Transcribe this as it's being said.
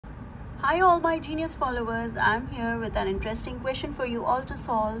Hi all my genius followers, I'm here with an interesting question for you all to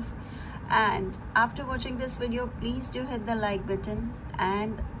solve. And after watching this video, please do hit the like button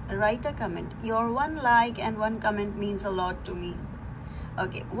and write a comment. Your one like and one comment means a lot to me.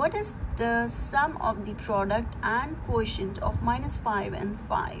 Okay, what is the sum of the product and quotient of -5 and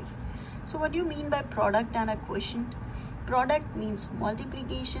 5? So what do you mean by product and a quotient? Product means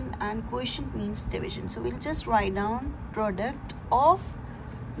multiplication and quotient means division. So we'll just write down product of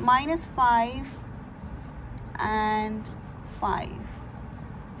 -5 and 5.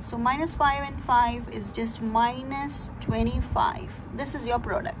 So -5 and 5 is just -25. This is your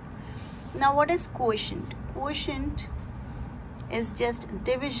product. Now what is quotient? Quotient is just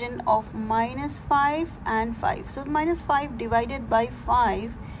division of -5 and 5. So -5 divided by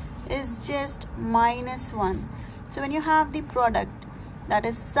 5 is just -1. So when you have the product, that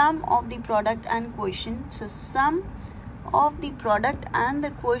is sum of the product and quotient. So sum of the product and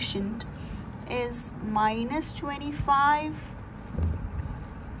the quotient is -25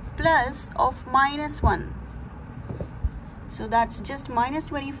 plus of -1. So that's just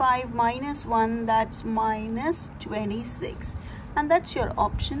 -25 minus 1, that's -26. And that's your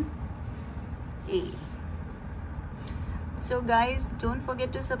option A. So guys, don't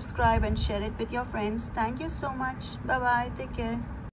forget to subscribe and share it with your friends. Thank you so much. Bye bye. Take care.